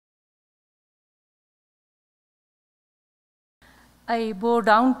I bow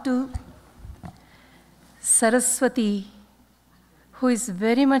down to Saraswati, who is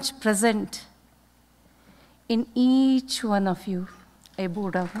very much present in each one of you. I bow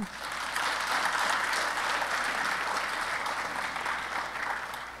down.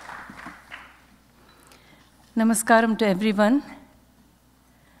 Namaskaram to everyone.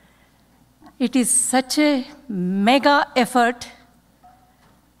 It is such a mega effort,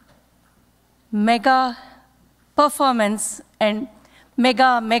 mega performance, and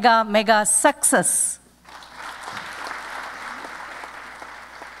mega success.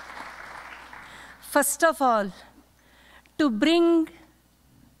 First of all, to bring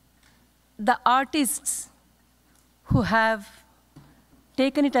the artists who have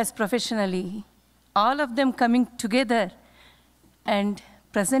taken it as professionally, all of them coming together and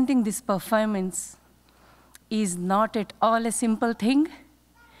presenting this performance is not at all a simple thing.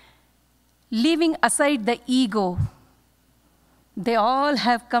 Leaving aside the ego, they all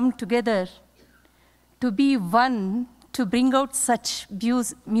have come together to be one, to bring out such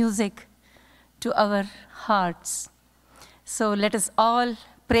music to our hearts. So let us all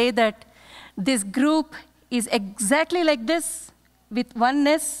pray that this group is exactly like this, with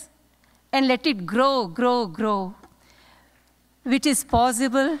oneness, and let it grow, which is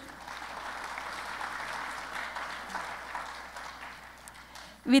possible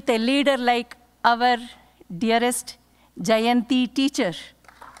with a leader like our dearest Jayanti teacher.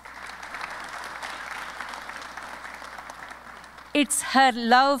 It's her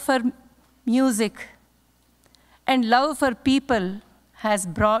love for music and love for people has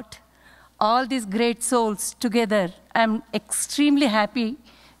brought all these great souls together. I'm extremely happy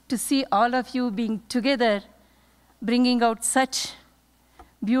to see all of you being together, bringing out such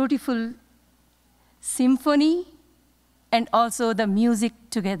beautiful symphony and also the music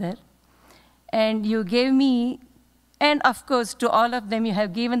together. And you gave me, and of course to all of them, you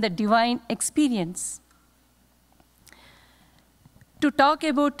have given the divine experience. To talk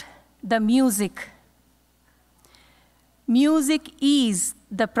about the music. Music is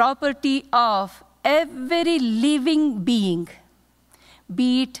the property of every living being,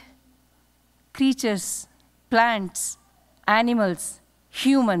 be it creatures, plants, animals,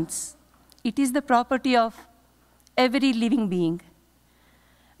 humans. It is the property of every living being.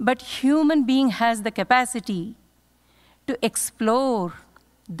 But human being has the capacity to explore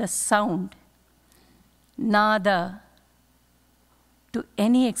the sound, nada, to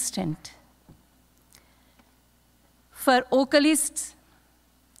any extent. For vocalists,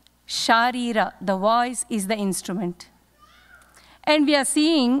 sharira, the voice is the instrument. And we are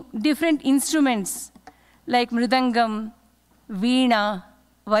seeing different instruments like mridangam, veena,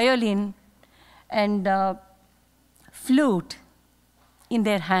 violin, and flute in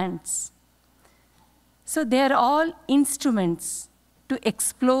their hands. So they are all instruments to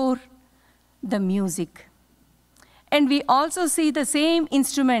explore the music. And we also see the same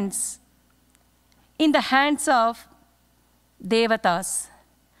instruments in the hands of devatas.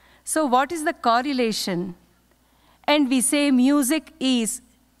 So what is the correlation? And we say music is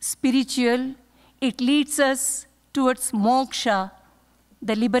spiritual. It leads us towards moksha,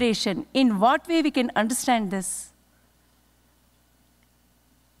 the liberation. In what way we can understand this?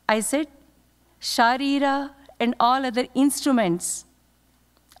 I said, sharira and all other instruments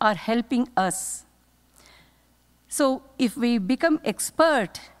are helping us. So if we become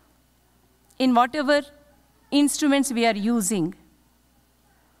expert in whatever instruments we are using,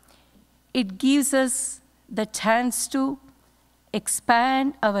 it gives us the chance to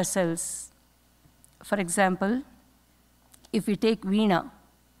expand ourselves. For example, if we take veena,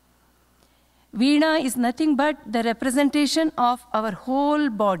 veena is nothing but the representation of our whole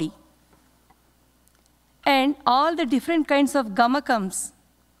body. And all the different kinds of gamakams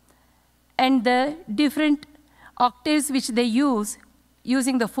and the different octaves which they use,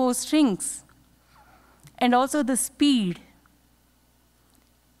 using the 4 strings, and also the speed,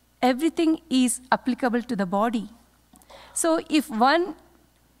 everything is applicable to the body. So if one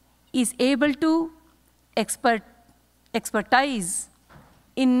is able to expertise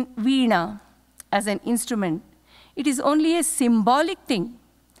in veena as an instrument, it is only a symbolic thing.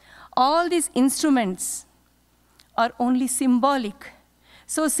 All these instruments are only symbolic.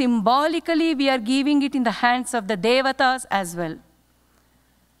 So symbolically, we are giving it in the hands of the devatas as well.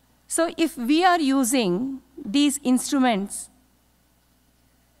 So if we are using these instruments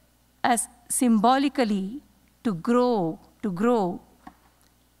as symbolically to grow, to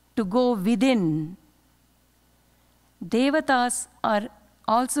go within, devatas are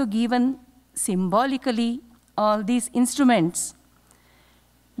also given symbolically all these instruments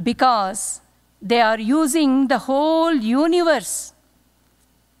because they are using the whole universe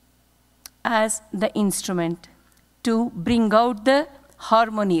as the instrument to bring out the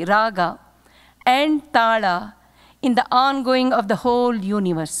harmony, raga, and tala in the ongoing of the whole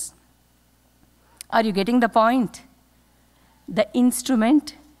universe. Are you getting the point? The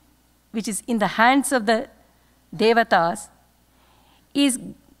instrument, which is in the hands of the devatas, is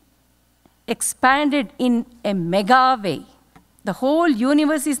expanded in a mega way. The whole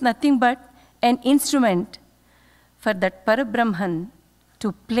universe is nothing but an instrument for that Parabrahman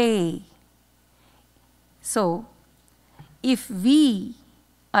to play. So, if we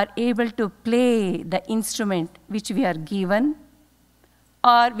are able to play the instrument which we are given,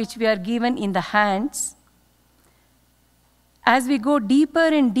 or which we are given in the hands, as we go deeper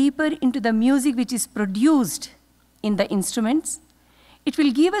and deeper into the music which is produced in the instruments, it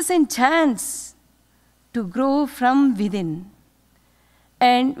will give us a chance to grow from within.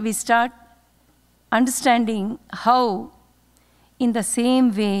 And we start understanding how, in the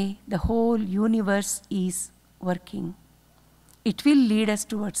same way, the whole universe is working. It will lead us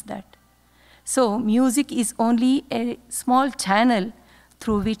towards that. So music is only a small channel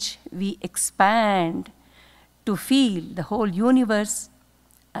through which we expand to feel the whole universe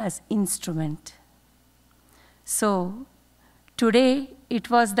as instrument. So today it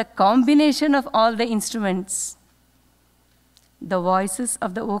was the combination of all the instruments, the voices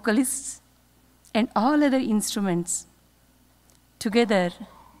of the vocalists and all other instruments together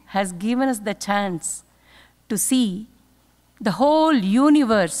has given us the chance to see the whole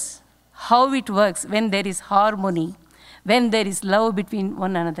universe, how it works when there is harmony, when there is love between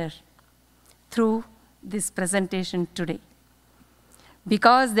one another, through this presentation today.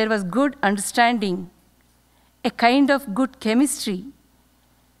 Because there was good understanding, a kind of good chemistry,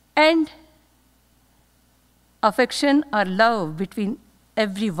 and affection or love between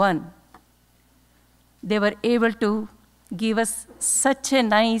everyone, they were able to give us such a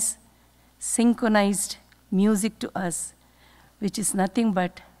nice, synchronized music to us, which is nothing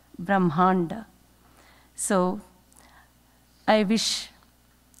but Brahmanda. So I wish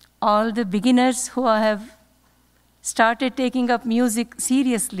all the beginners who have started taking up music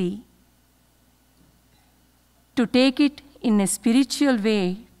seriously to take it in a spiritual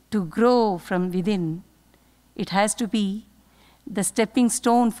way to grow from within. It has to be the stepping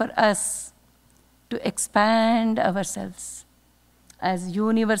stone for us to expand ourselves as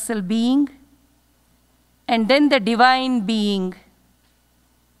universal being, and then the divine being,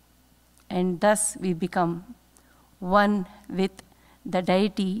 and thus we become one with the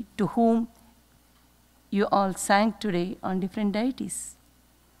deity to whom you all sang today on different deities.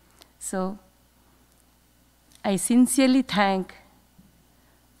 So I sincerely thank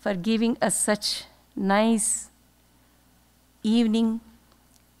for giving us such nice evening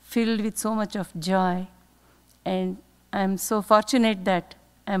filled with so much of joy, and I'm so fortunate that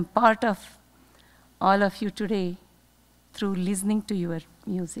I'm part of all of you today through listening to your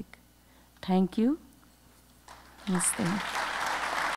music. Thank you. Namaste.